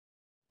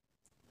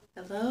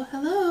Hello,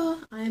 hello,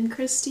 I'm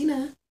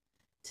Christina.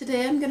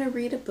 Today I'm going to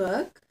read a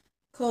book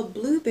called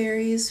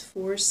Blueberries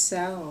for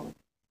Sal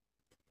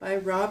by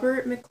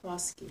Robert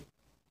McCloskey.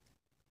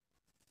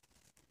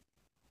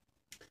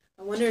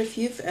 I wonder if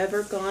you've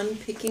ever gone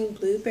picking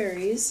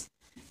blueberries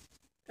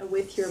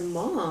with your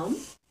mom.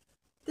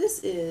 This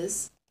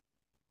is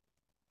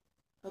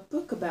a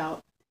book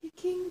about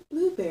picking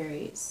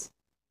blueberries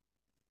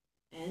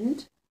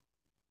and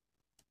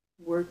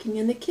working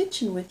in the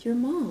kitchen with your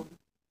mom.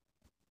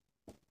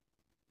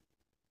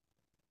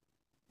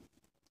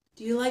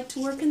 Do you like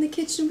to work in the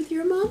kitchen with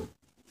your mom?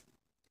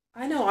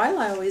 I know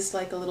I always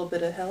like a little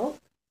bit of help.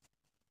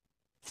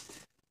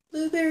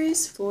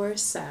 Blueberries for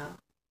Sal.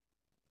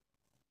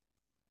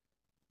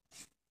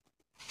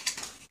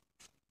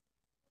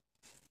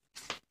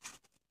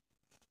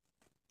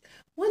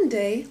 One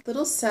day,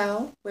 little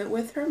Sal went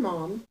with her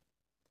mom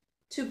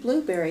to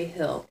Blueberry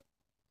Hill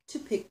to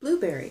pick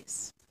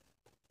blueberries.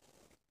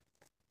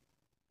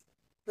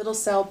 Little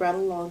Sal brought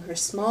along her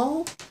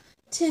small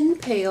tin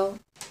pail,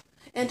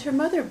 and her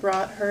mother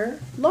brought her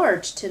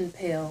large tin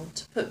pail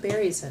to put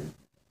berries in.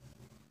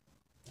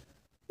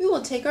 "We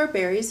will take our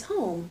berries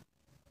home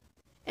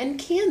and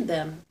can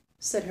them,"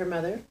 said her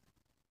mother.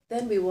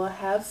 "Then we will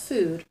have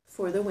food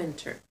for the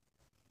winter."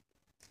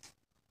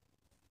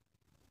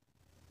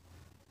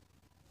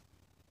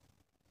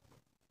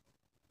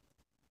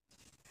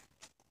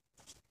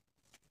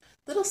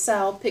 Little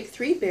Sal picked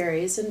 3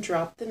 berries and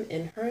dropped them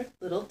in her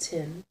little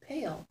tin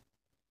pail.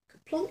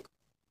 Ka-plunk,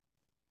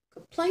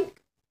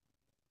 ka-plank,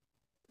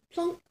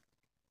 ka-plunk.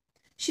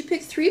 She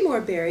picked 3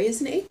 more berries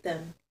and ate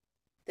them.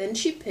 Then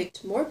she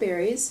picked more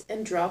berries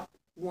and dropped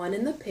one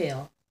in the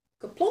pail.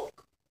 Ka-plunk,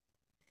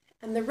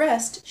 and the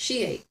rest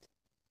she ate.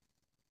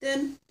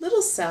 Then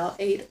little Sal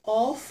ate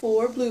all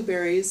 4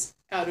 blueberries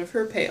out of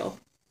her pail.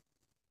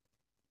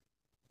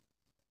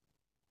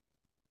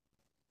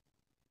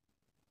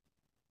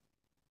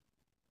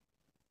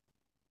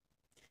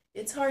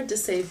 It's hard to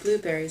save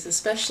blueberries,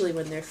 especially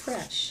when they're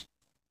fresh.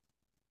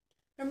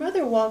 Her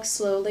mother walked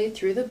slowly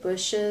through the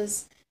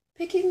bushes,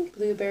 picking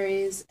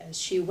blueberries as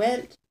she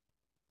went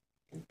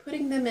and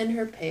putting them in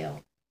her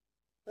pail.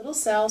 Little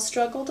Sal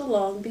struggled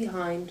along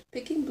behind,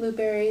 picking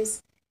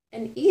blueberries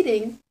and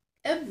eating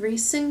every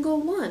single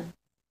one.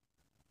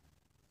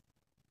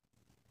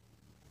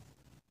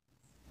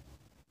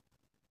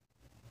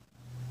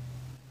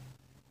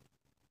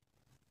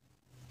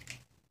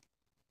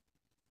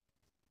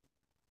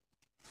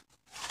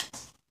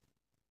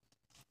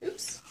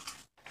 Oops,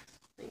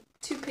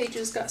 2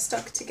 pages got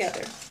stuck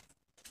together.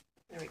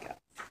 There we go.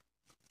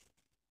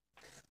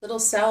 Little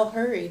Sal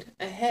hurried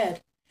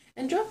ahead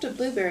and dropped a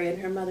blueberry in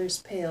her mother's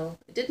pail.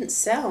 It didn't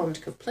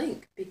sound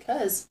ka-plink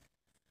because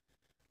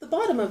the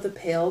bottom of the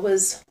pail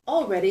was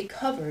already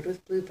covered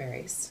with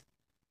blueberries.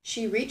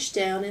 She reached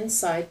down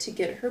inside to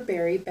get her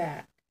berry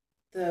back.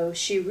 Though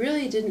she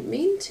really didn't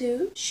mean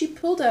to, she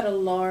pulled out a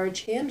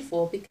large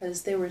handful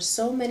because there were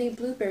so many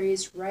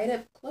blueberries right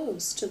up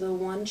close to the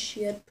one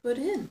she had put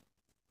in.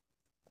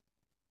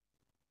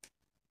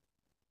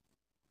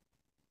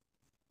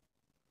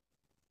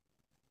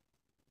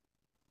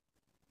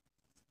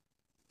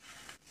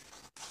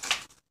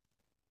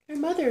 Her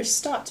mother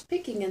stopped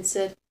picking and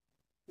said,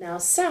 "Now,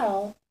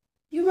 Sal,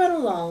 you run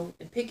along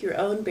and pick your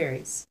own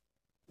berries.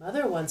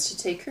 Mother wants to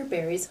take her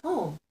berries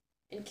home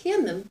and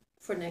can them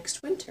for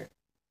next winter."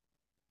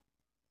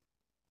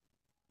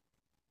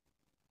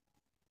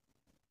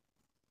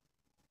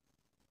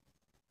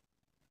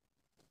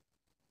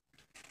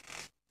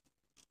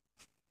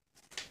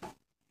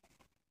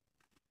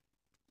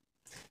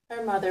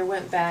 Her mother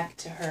went back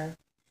to her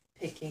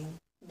picking,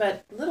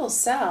 but little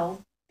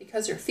Sal,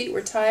 because her feet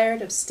were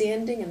tired of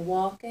standing and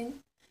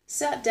walking,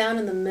 sat down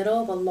in the middle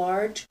of a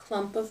large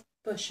clump of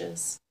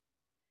bushes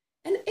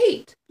and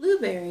ate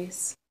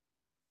blueberries.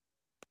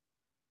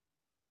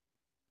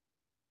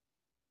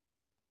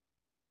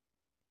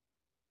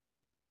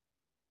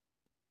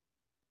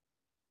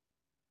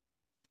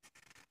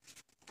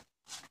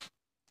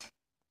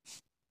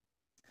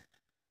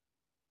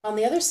 On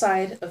the other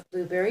side of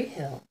Blueberry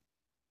Hill,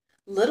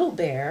 Little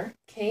Bear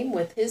came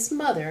with his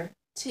mother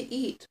to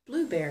eat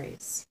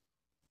blueberries.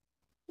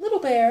 "Little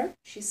Bear,"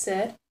 she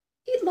said,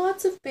 "eat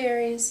lots of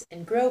berries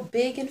and grow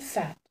big and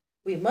fat.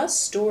 We must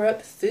store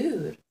up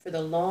food for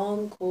the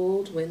long,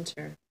 cold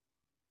winter."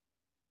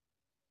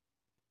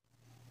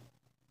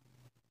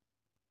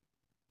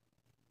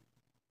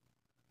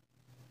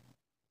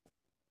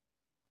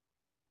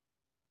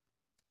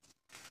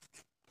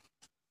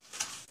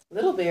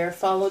 Little Bear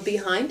followed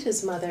behind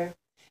his mother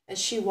as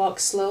she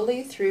walked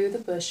slowly through the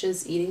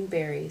bushes eating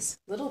berries.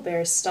 Little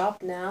Bear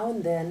stopped now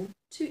and then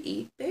to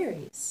eat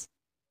berries.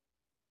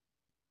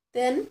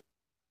 Then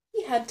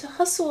he had to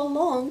hustle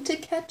along to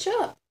catch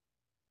up.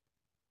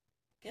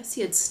 Guess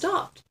he had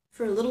stopped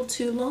for a little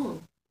too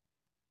long.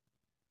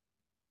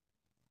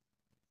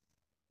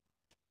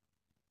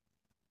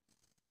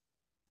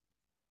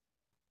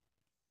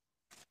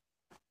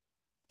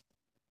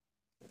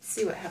 Let's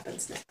see what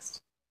happens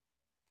next.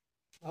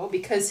 Oh,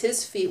 because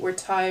his feet were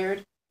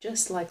tired,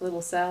 just like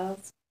little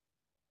Sal's,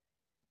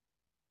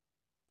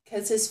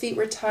 Because his feet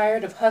were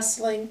tired of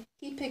hustling,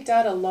 he picked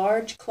out a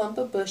large clump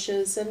of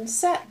bushes and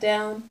sat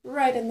down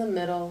right in the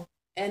middle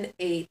and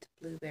ate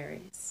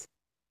blueberries.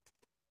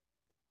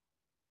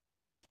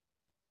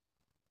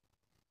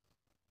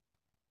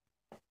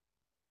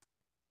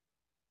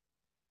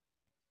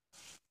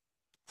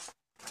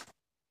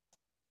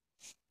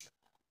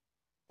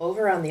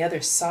 Over on the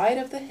other side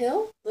of the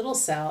hill, little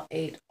Sal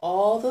ate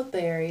all the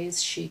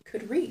berries she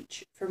could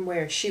reach from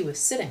where she was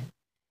sitting.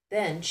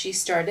 Then she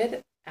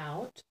started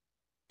out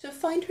to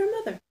find her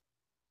mother.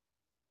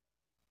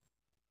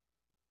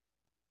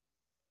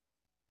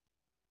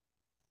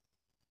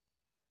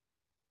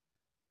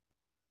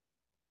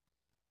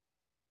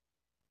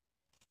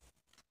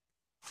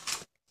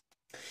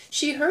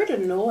 She heard a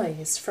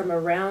noise from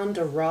around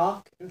a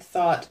rock and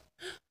thought,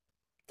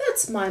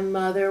 "That's my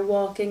mother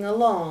walking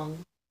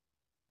along."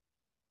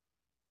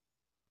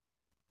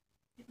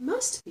 It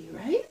must be,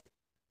 right?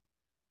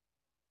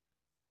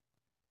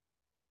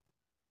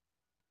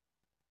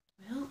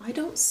 Well, I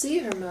don't see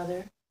her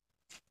mother.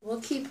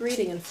 We'll keep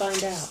reading and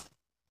find out.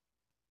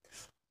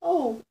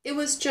 Oh, it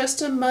was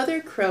just a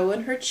mother crow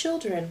and her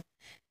children.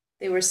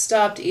 They were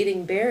stopped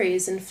eating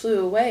berries and flew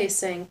away,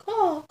 saying,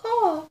 "Caw,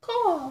 caw,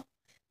 caw."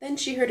 Then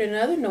she heard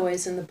another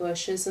noise in the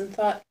bushes and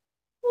thought,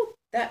 "Oh,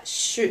 that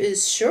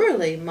is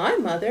surely my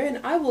mother, and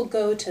I will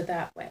go to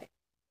that way."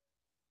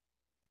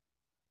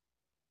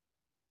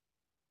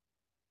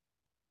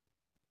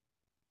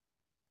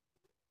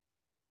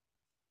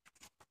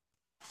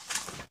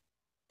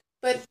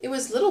 But it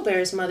was Little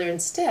Bear's mother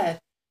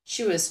instead.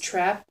 She was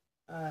tramping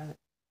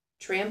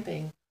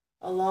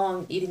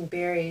along, eating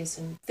berries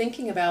and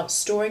thinking about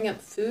storing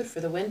up food for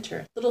the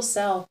winter. Little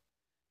Sal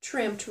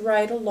tramped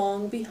right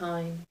along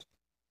behind.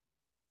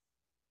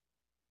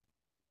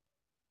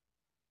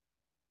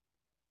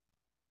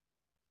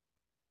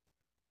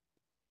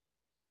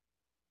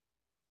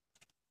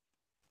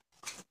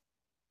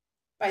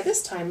 By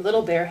this time,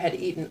 Little Bear had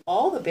eaten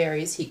all the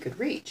berries he could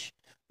reach,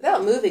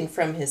 without moving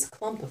from his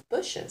clump of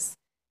bushes.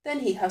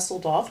 Then he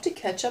hustled off to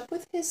catch up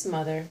with his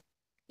mother.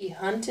 He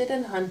hunted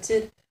and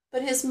hunted,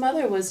 but his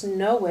mother was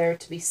nowhere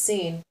to be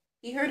seen.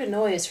 He heard a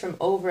noise from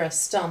over a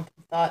stump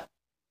and thought,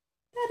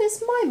 "That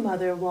is my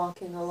mother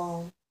walking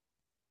along."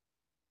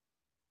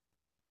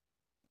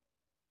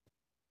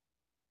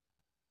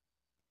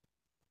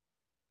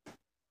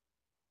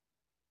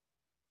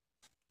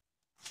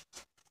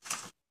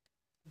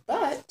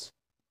 But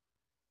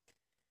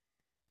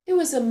it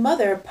was a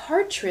mother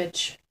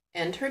partridge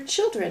and her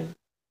children.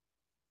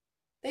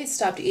 They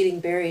stopped eating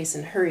berries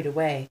and hurried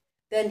away.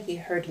 Then he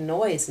heard a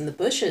noise in the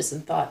bushes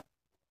and thought,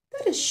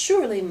 "That is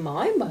surely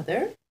my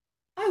mother.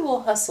 I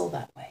will hustle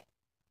that way."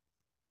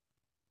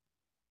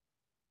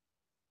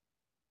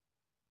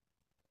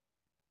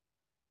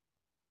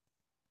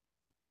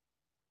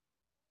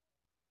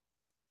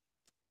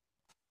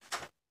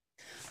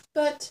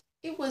 But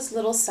it was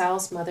little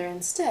Sal's mother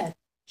instead.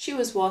 She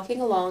was walking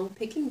along,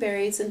 picking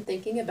berries and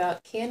thinking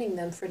about canning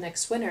them for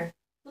next winter.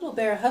 Little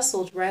Bear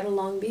hustled right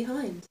along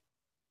behind.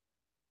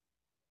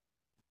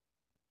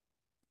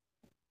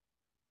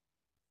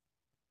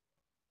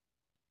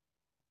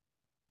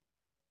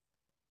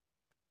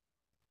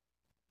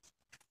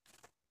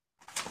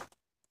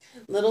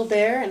 Little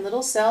Bear and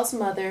Little Sal's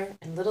mother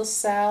and Little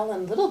Sal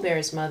and Little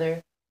Bear's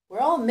mother were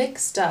all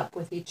mixed up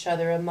with each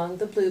other among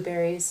the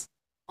blueberries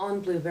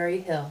on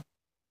Blueberry Hill.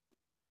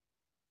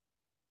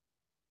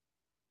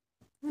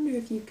 I wonder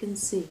if you can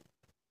see.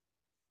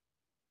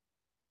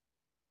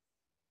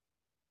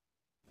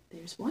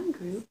 There's one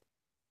group.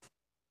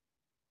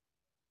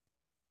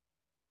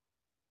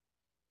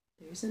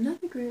 There's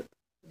another group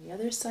on the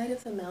other side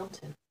of the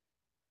mountain,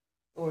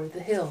 or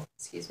the hill,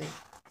 excuse me.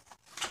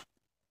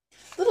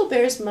 Little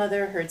Bear's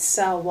mother heard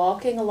Sal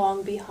walking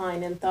along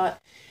behind and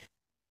thought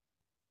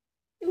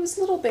it was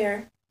Little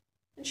Bear,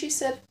 and she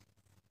said,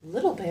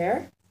 "Little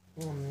Bear,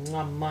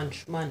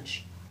 munch,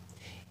 munch.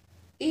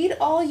 Eat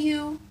all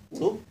you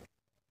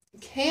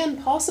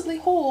can possibly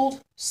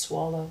hold.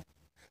 Swallow."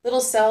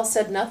 Little Sal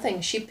said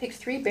nothing. She picked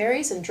 3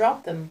 berries and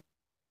dropped them,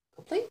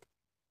 kaplink,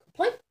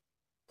 kaplink,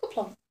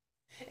 kaplunk,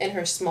 in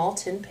her small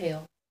tin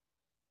pail.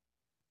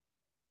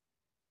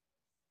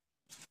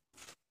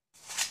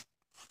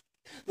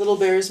 Little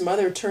Bear's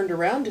mother turned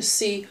around to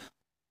see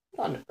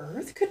what on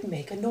earth could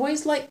make a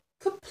noise like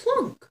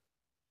kaplunk.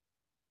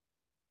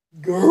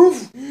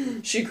 "Goof!"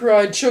 she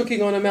cried,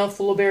 choking on a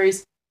mouthful of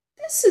berries.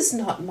 "This is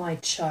not my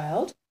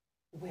child.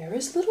 Where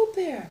is Little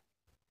Bear?"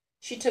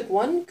 She took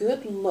one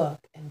good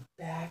look and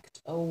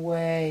backed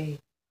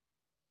away.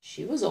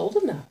 She was old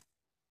enough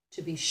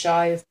to be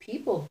shy of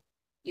people,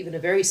 even a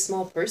very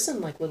small person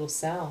like little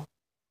Sal.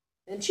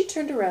 Then she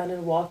turned around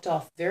and walked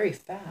off very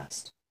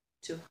fast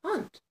to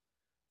hunt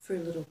for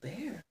Little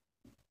Bear.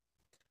 I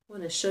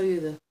want to show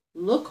you the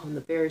look on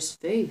the bear's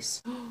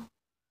face. Oh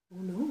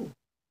no.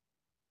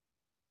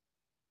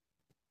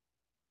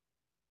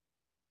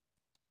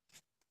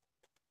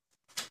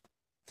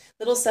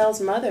 Little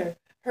Sal's mother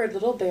heard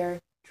Little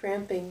Bear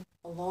tramping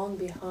along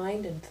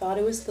behind and thought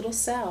it was little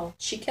Sal.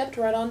 She kept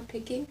right on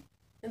picking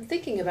and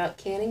thinking about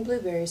canning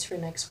blueberries for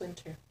next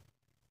winter.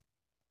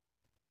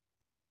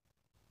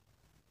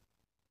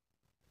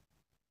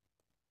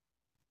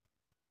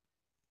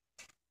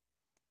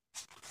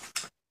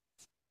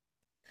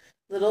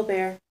 Little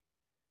Bear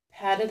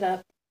padded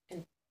up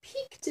and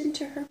peeked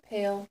into her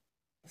pail.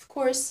 Of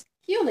course,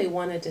 he only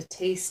wanted to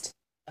taste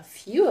a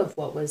few of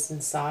what was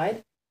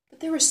inside, but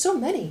there were so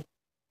many,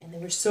 and they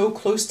were so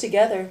close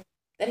together,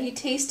 that he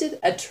tasted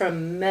a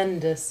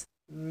tremendous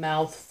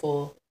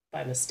mouthful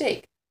by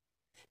mistake.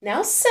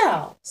 "Now,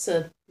 Sal,"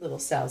 said little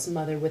Sal's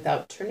mother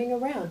without turning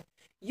around,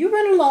 "you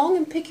run along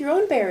and pick your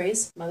own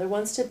berries. Mother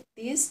wants to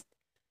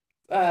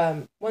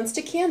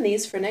can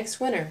these for next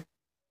winter."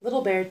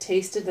 Little Bear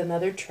tasted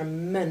another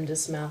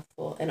tremendous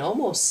mouthful and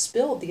almost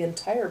spilled the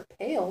entire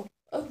pail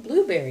of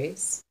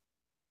blueberries.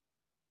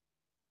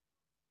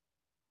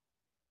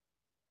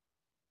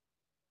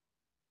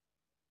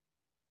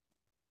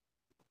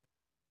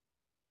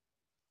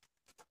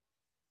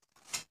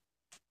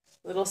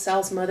 Little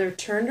Sal's mother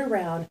turned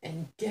around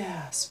and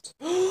gasped,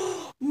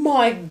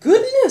 "My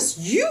goodness,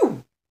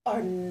 you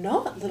are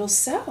not little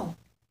Sal.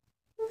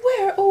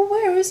 Where, oh,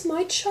 where is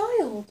my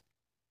child?"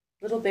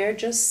 Little Bear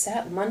just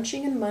sat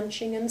munching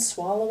and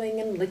swallowing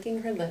and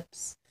licking her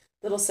lips.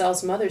 Little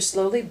Sal's mother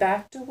slowly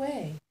backed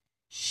away.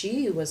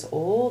 She was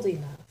old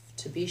enough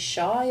to be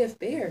shy of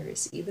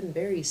bears, even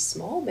very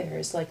small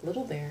bears like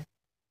Little Bear.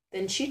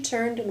 Then she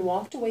turned and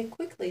walked away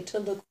quickly to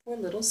look for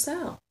little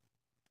Sal.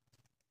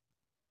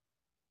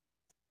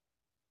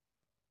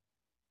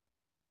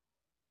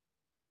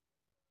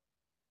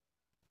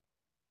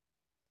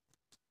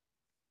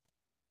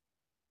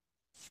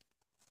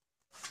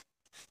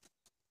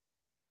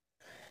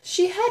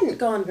 She hadn't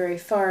gone very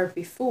far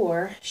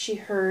before she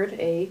heard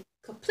a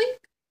kaplink,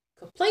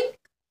 kaplink,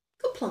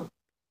 kaplunk.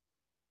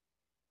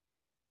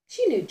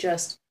 She knew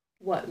just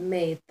what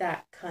made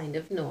that kind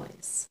of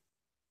noise.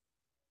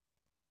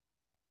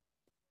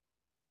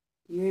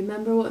 Do you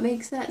remember what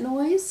makes that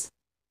noise?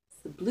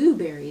 It's the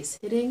blueberries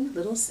hitting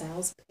little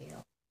Sal's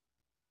pail.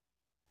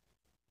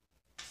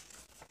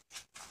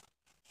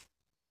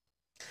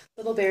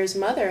 Little Bear's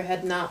mother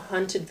had not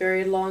hunted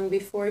very long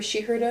before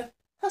she heard a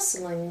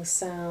hustling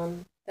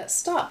sound that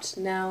stopped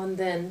now and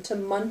then to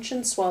munch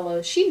and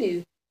swallow. She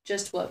knew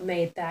just what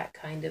made that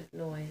kind of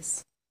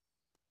noise.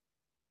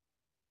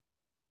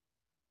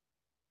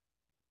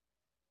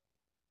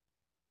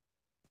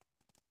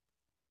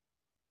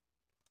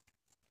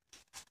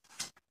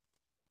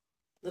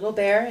 Little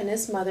Bear and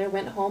his mother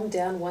went home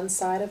down one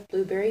side of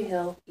Blueberry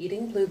Hill,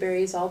 eating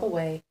blueberries all the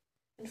way,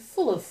 and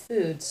full of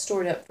food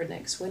stored up for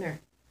next winter.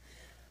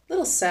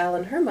 Little Sal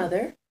and her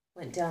mother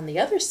went down the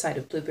other side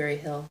of Blueberry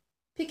Hill,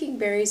 picking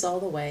berries all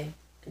the way,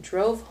 and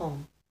drove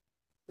home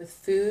with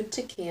food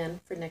to can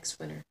for next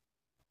winter.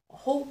 A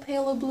whole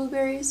pail of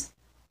blueberries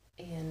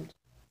and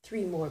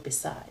 3 more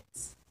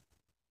besides.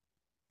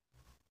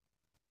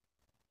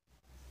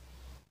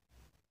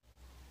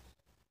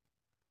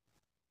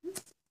 You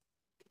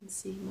can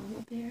see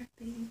Mama Bear,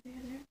 Baby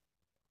Bear there,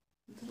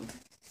 Little Bear.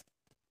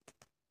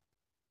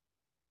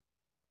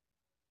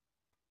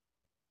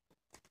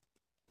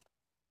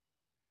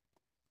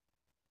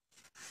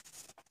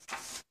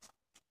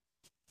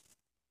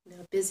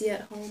 Now busy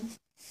at home,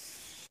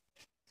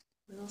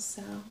 little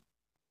Sal.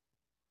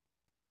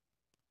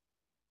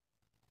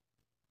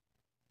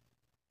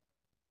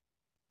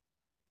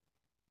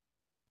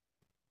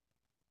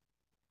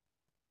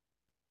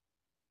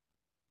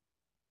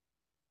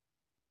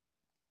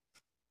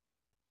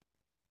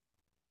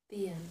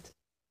 The end.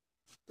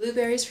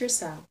 Blueberries for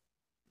Sal.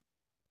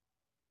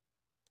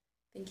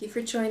 Thank you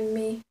for joining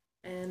me,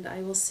 and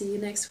I will see you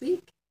next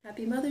week.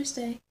 Happy Mother's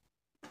Day.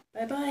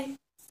 Bye-bye.